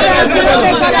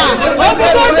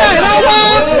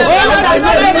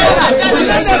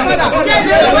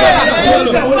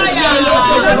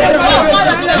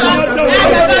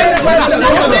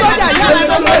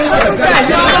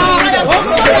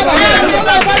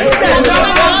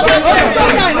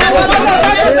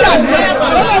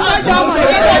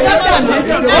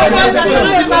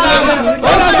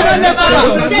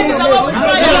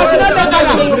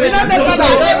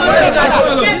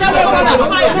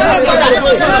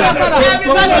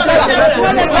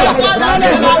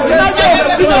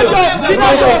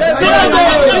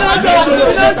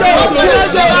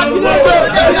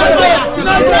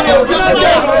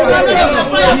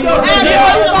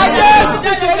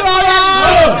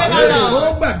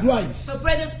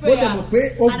 ó dẹ̀ mọ̀ pé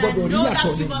ó gbọ́dọ̀ rí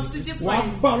yàtọ̀ ni wà á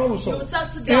bá ọlọ́run sọ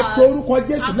ẹ pé orúkọ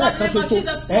jésù lẹ́ẹ̀kan ṣoṣo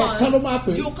ẹ̀ẹ̀kan ló máa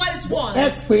pè ẹ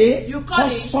pé kọ́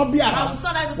sọ bí ara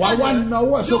wà á wá na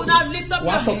owó ẹ̀ sókè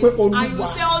wà á sọ pé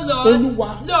olúwa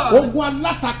ogun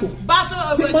alátakò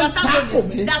tí mo ń takò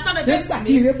mí nígbà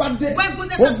tí ire bá dé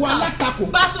ogun alátakò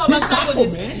tí ń takò mí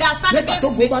nígbà tó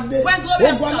go bá dé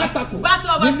ogun alátakò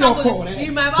nílé ọkọ rẹ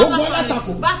ogun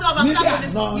alátakò nílé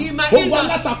àná ogun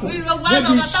alátakò níbi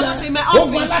iṣẹ́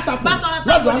ogun alátakò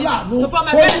lọ́dọ̀ aláàánú olúwa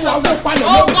wó palẹ̀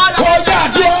lọ́wọ́ kọjá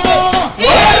àdúrà.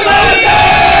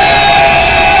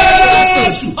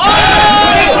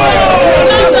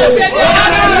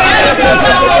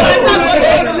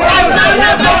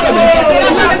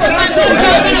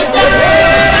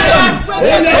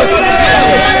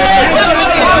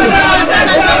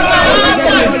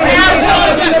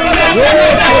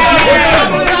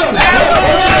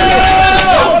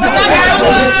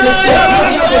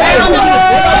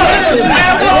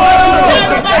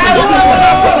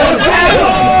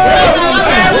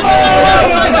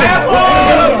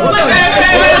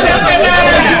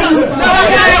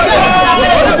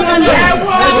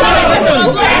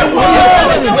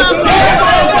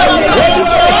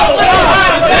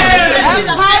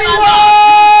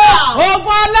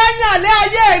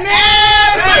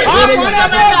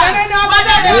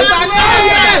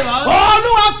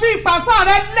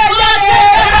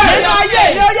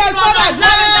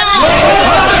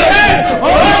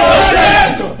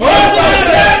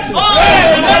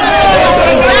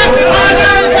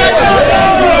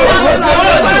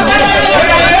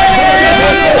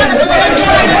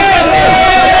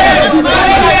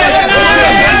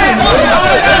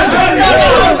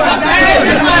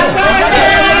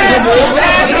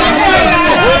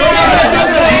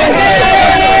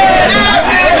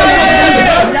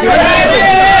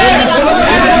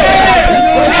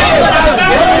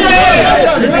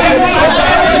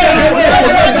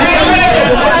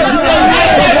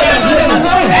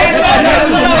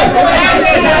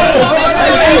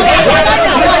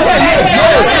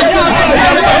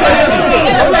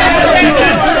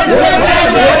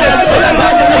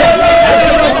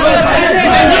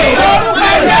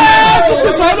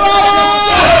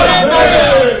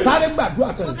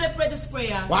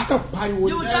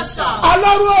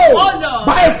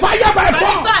 by fire by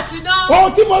force.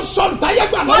 Ohun tí mo sọ̀rọ̀ táyé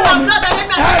gbà lọ́wọ́ mi.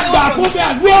 Ẹ gbà fún mi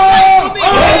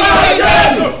àdúrà.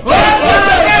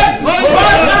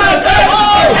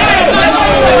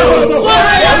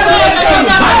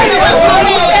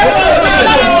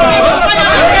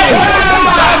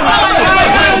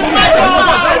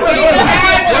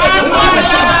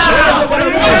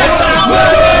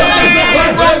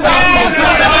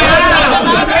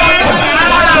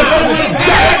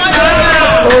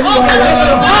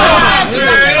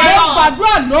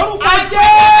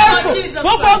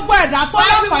 Gbogbo ẹ̀dá tó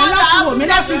láǹfààní láti wò mí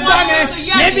láti gbọ́ mi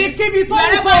níbikíbi tó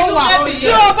ń kó wà tí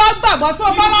o bá gbàgbọ́ tí o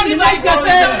bá rán nínú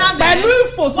ìjẹsẹ̀ pẹ̀lú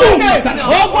ìfòsókè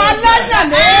ogun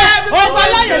aláyẹ̀lé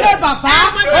bàbá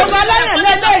ogun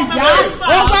aláyẹ̀lé ìyá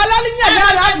ogun aláyẹ̀lé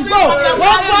aládùúgbò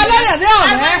ogun aláyẹ̀lé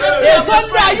ọ̀rẹ́ ètò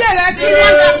ní ayé rẹ kiri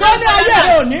tó ní ayé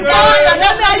rẹ ò ní gbà tó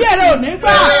ní ayé rẹ ò ní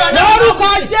gbà lórúkọ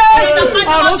Jésù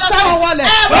ọ̀run sáwọn wọlé.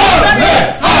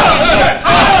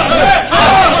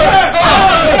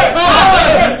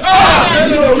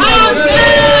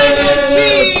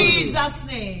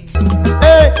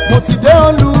 Mo ti dé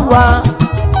Olúwa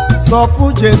sọ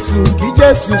fún Jésù kí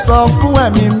Jésù sọ fún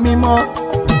ẹ̀mí mímọ́.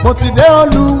 Mo ti dé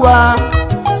Olúwa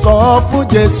sọ fún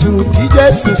Jésù kí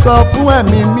Jésù sọ fún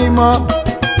ẹ̀mí mímọ́.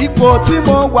 Ipò tí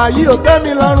mo wà yìí ò tẹ́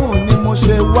mi lọ́rùn ni mo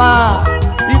ṣe wá.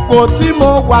 Ipò tí mo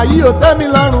wà yìí ò tẹ́ mi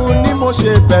lọ́rùn ni mo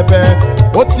ṣe bẹ̀bẹ̀.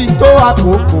 Ó ti tó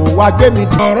àkókò wá gbé mi.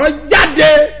 Ọ̀rọ̀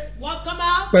jáde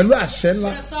pẹ̀lú àṣẹ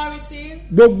ńlá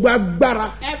gbogbo agbára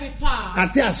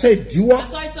àti àṣẹ ìdíwọ́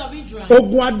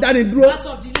ogun adánidúró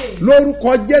lórúkọ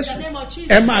Jésù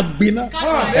ẹ máa gbiná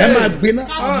ẹ máa gbiná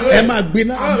ẹ máa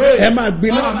gbiná ẹ máa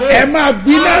gbiná ẹ máa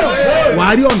gbiná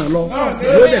wàá rí ọ̀nà lọ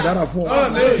yóò dẹ̀ dára fún ọ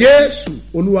Jésù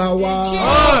Olúwa wa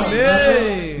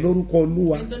lórúkọ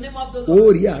Olúwa ó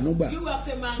rí àánú gbà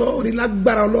sórí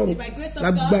lágbára Ọlọ́run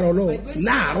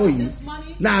láàárọ̀ yìí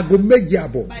láago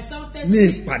 7:30 ní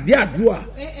ìpàdé àdúrà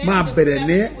máa bẹ̀rẹ̀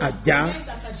ní àjà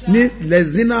ní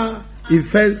Lezina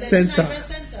Event Center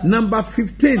number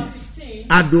 15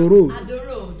 Ado Road,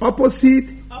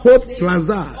 opposite Hope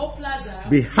Plaza,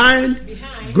 behind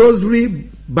Grocery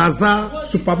Bazaar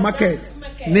Supermarket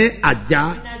ní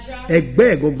Ajah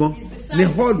ẹgbẹ́ ẹ̀gọ́gán ní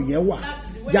hall yẹn wà.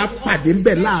 Já pàdé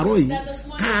ńbẹ̀ láàárọ̀ yìí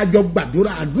káàjọ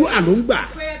gbàdúrà, àdúrà ló ń gbà,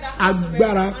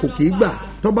 agbára kò kì í gbà.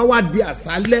 Tó bá wá di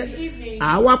àṣálẹ́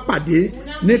àwa pàdé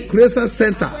ní Creation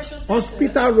Center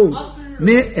Hospital Road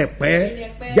ní Ẹ̀pẹ́.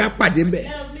 Já pàdé ńbẹ̀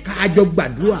káàjọ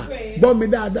gbàdúrà. Gbọ́ mi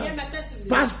dáadáa,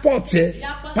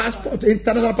 passport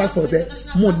international passport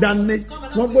mo dání,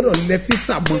 wọ́n gbọ́dọ̀ lẹ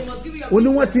físà mọ́. Oní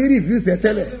wọ́n ti review ṣe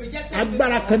tẹ́lẹ̀,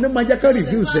 agbára kan ní máa jẹ́ ká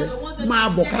review ṣe, máa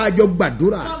bọ̀ káàjọ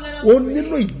gbàdúrà. Ó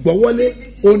nílò ìgbọ́wọ́lé,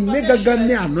 ó ní gangan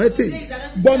ní anointing.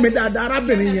 Gbọ́ mi dáadáa,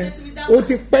 arábìnrin yẹn ó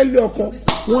ti pẹ́lẹ́ ọkọ,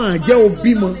 wọn à jẹ́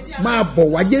òbí mọ́, máa bọ̀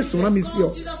wá Jésù rán mi sí ọ.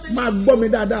 Máa gbọ́ mi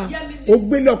dáadáa, ó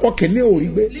gbélé ọkọ kìíní òrí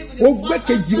gbé, ó gbé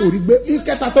kejì òrí gbé,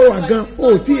 ìkẹta tó wà gan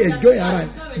ó ti enjoy ara ẹ̀.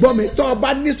 Gbọ́ mi, tó o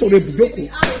bá ní sọ̀rọ̀ ibùjókòó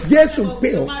Jésù pé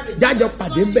ọ jájọ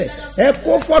pàdé ńbẹ̀. Ẹ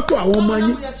kó fọ́tò àwọn ọmọ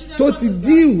yín tó ti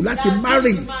díù láti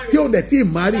marry tí ò dẹ̀ tí ì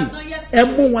marry, ẹ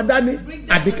mú wọn dání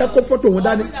àbí ká kó fọ́tò wọn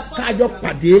dání kájọ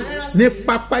pàdé ní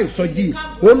pápá ìsọjí.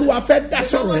 Olúwa fẹ́ dá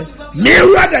sọ̀rọ̀ ẹ ní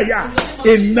rádàyà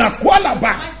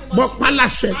ìnàkúọ̀làbà mo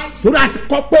paláṣẹ torí àti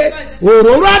kọ́ pé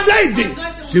òróró adá ìdè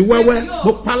sí wẹ́wẹ́,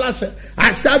 mo paláṣẹ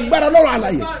àṣẹ agbára lọ́rọ̀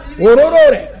àlàyé òróró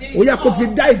rẹ̀ ó yẹ kó fi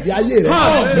dá ìdè ayé rẹ̀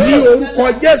ní orúkọ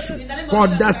Jésù kó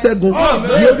dá ṣẹ́gun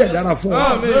yóò dẹ̀ dára fún ọ,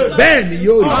 bẹ́ẹ̀ ni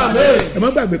yóò rí. ẹ má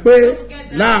gbàgbé pé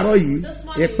láàárọ̀ yìí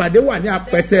ìpàdé wà ní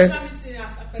Apẹtẹ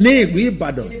ní ìlú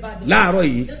Ìbàdàn láàárọ̀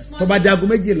yìí tó bá jagun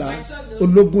 12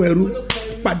 ológun ẹrú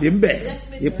pàdé ńbẹ̀.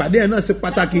 Ìpàdé yẹn náà ṣe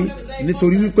pàtàkì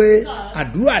nítorí wípé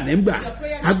àdúrà nígbà,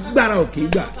 agbára ò kì í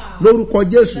gbà. Lórúkọ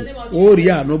Jésù ó rí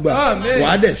àánú gbà,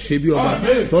 wàá dẹ̀ ṣe bí ọba.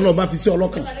 Tọ́lọ́ bá fi sí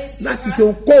ọlọ́kàn láti ṣe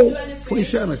ohunkóhun fún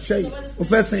iṣẹ́ ìrànṣẹ́ yìí, ó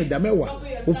fẹ́ san ìdámẹ́wàá,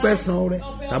 ó fẹ́ san ọrẹ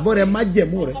tàbọ̀ rẹ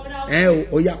májẹ̀mú rẹ,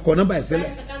 ó yá kọ nọ́mbà ẹ̀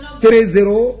sílẹ̀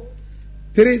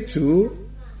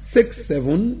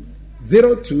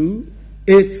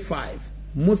 3032670285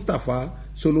 Mustapha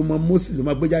Solomon Moses ló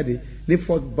máa gbé jáde ní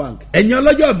Fort Bank. Ẹ̀yin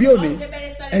ọlọ́jọ́ bí òní,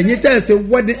 ẹ̀yin tẹ́ ẹ ṣe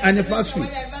wedding anniversary,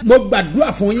 mo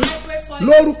gbàdúrà fún yín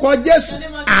lórúkọ Jésù,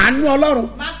 àánú Ọlọ́run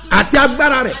àti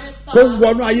agbára rẹ̀ kó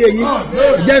wọnú ayé yín.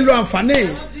 Jẹ́ ń lo àǹfààní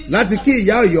láti kí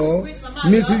ìyá Ọ̀yọ́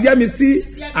Mrs. Yemisi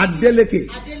Adeleke,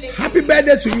 happy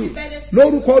birthday to you.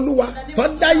 Lórúkọ Olúwa tó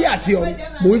dáyé àti ọ̀run,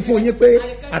 mo wí fún yín pé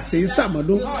àṣeyí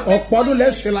sàmọ́dún ọ̀pọ̀ ọdún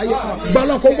lẹ́sẹ̀ láyé,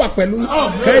 gbọ́dọ̀ kó wà pẹ̀lú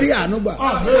kẹ́rí àánú gbà.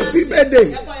 Happy birthday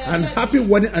and happy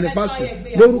wedding anniversary.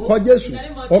 Lórúkọ Jésù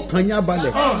ọkàn yín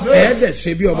abalẹ̀, ẹ̀ẹ́dẹ̀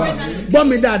ṣe bí ọba. Gbọ́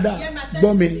mi dáadáa,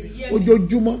 gbọ́ mi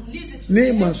ojoojúmọ́ ní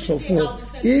ìmọ̀ sọ fún ọ,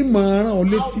 ìmọ̀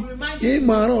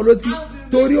ràn ọ létí,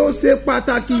 torí ó ṣe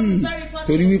pàtàkì.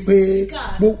 Torí wípé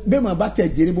bẹ́ẹ̀ máa bá tẹ̀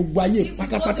jèrè gbogbo ayé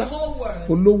pátápátá,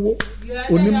 olówó,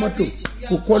 onímọ́tò,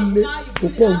 okọ́lé,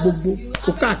 okọ́ gbogbo,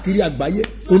 okáàkiri àgbáyé,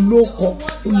 olóòkọ,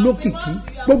 olókìkí,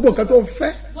 gbogbo nǹkan tó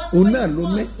fẹ́ òun náà ló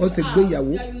ní. Ó sì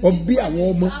gbéyàwó, ó bí àwọn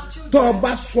ọmọ. Tó o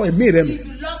bá sọ ẹ̀mí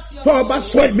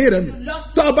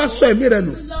rẹ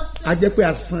nù, a jẹ́ pé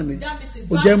asán ni.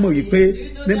 Ó jẹ́ mọ̀ yìí pé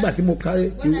nígbà tí mo ka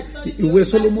ìwé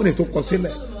Sólómọ́nì tó kọ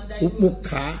sílẹ̀, mo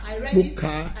kà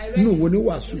á nínú ìwé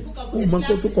oníwàásù, ó mọ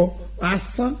nǹkan tó kọ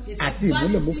asán àti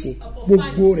ìmúlẹ̀mọ́fò,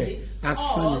 gbogbo rẹ̀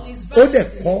asán ni. Ó dẹ̀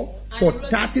kọ́ for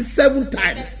 37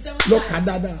 times lọ́ka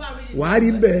dáadáa, wàá rí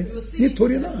bẹ́ẹ̀.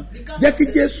 Nítorí náà jẹ́ kí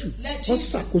Jésù ó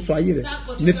ṣàkóso ayé rẹ̀,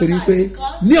 nítorí pé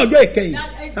ní ọjọ́ ìkẹyìn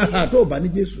tó o bá ní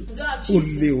Jésù ó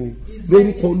lé o.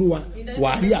 Lórúkọ Olúwa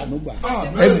wàá rí àánú gbà.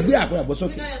 Ẹ gbé àgbàrá bọ́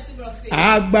sókè.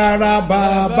 Agbára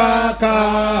bàbá ká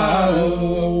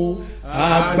o,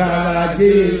 agbára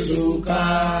Jésù ká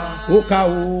ó ká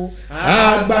o,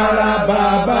 agbára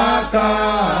bàbá ká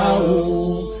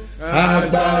o,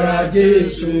 agbára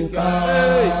Jésù ká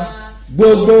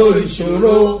gbogbo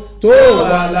ìṣòro tó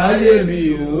wà láyé mi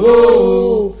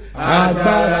o,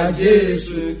 agbára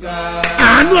Jésù ká.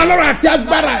 Àánú Ọlọ́run àti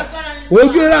agbára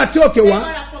ojú rere àti òkè wá,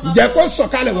 ǹjẹ́ kó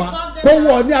sọ̀kalẹ̀ wá, kó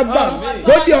wọ̀ ní agbára,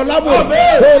 kó di ọ̀làbò,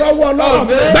 kó rọ́wọ́ Ọlọ́run,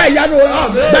 gba ìyanu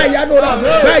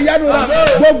rẹ̀,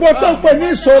 gbogbo tó ń pè ní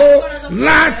ìṣòro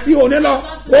láti òní lọ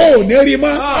ó ní rí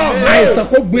mọ́. Àìsàn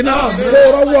kó gbiná, kó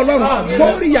rọ́wọ́ Ọlọ́run, kó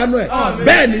rí ìyanu ẹ̀,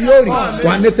 bẹ́ẹ̀ ni yóò rí.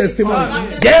 Wà ní testimony.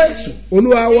 Jésù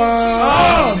Olúwa wa.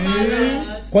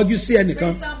 Kọjú sí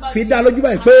ẹnìkan, fi dá lójú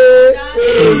báyìí pé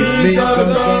èmi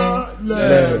gangan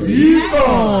lẹ̀rí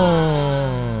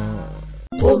kan.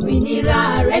 Òmìnira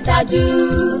rẹ̀ dájú,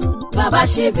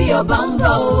 Babasebioba ń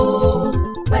bọ̀ o,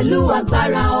 pẹ̀lú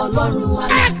agbára Ọlọ́run wa.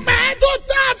 Ẹgbẹ́ tó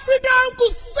tá Freedom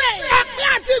Crusade, ẹgbẹ́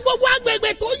àti gbogbo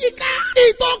agbègbè tó yíká,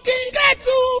 Ìtòkì,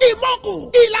 Kẹ́tù, Ìmọ̀kù,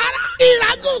 Ìlara,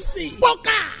 Ìrágùnsì,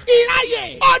 Pọ̀kà, Ìráyè,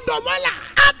 Ọ̀dọ̀mọ́là,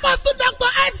 Apostle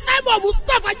Dr. S.M.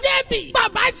 Mustapha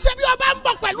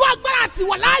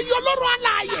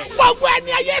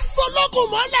ogun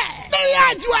mọ́lẹ̀. Lórí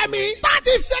àjò ẹ̀mí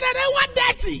láti ṣẹlẹ̀ wá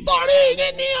dẹ̀tì. Torí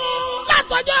yín ni o.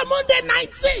 Látọjọ́ Monday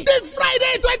 19 ní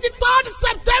Friday 23rd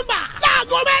September.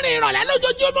 Láago mẹ́rin ìrọ̀lẹ́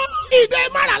lójoojúmọ́. Ìdè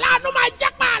mara láàánú máa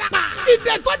jẹ́ pàràpà.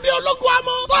 Ìdè tó di ológun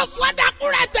ọmọ. Tó sọ́dà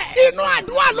kúrẹ́tẹ̀. Inú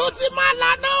àdúrà ló ti máa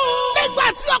lànà o. Nígbà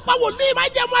tí ọ̀pọ̀ wòlíì máa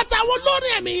jẹun àtàwọn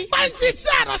olórin ẹ̀mí. Máa ń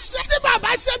ṣiṣẹ́ àròṣẹ́. Tí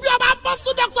Babasebioba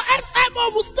Apostle Dr. S.M.O.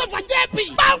 Mustapha J.P.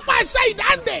 Máa ń pàṣẹ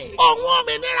ìdáǹdè. Òun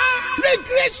òmìnira.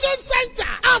 Recreation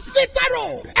Center. Hospital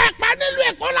Road. Ẹ̀pẹ́ nílùú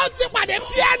Èkó la ti pàdé.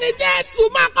 Tí ẹni Jésù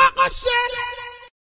máa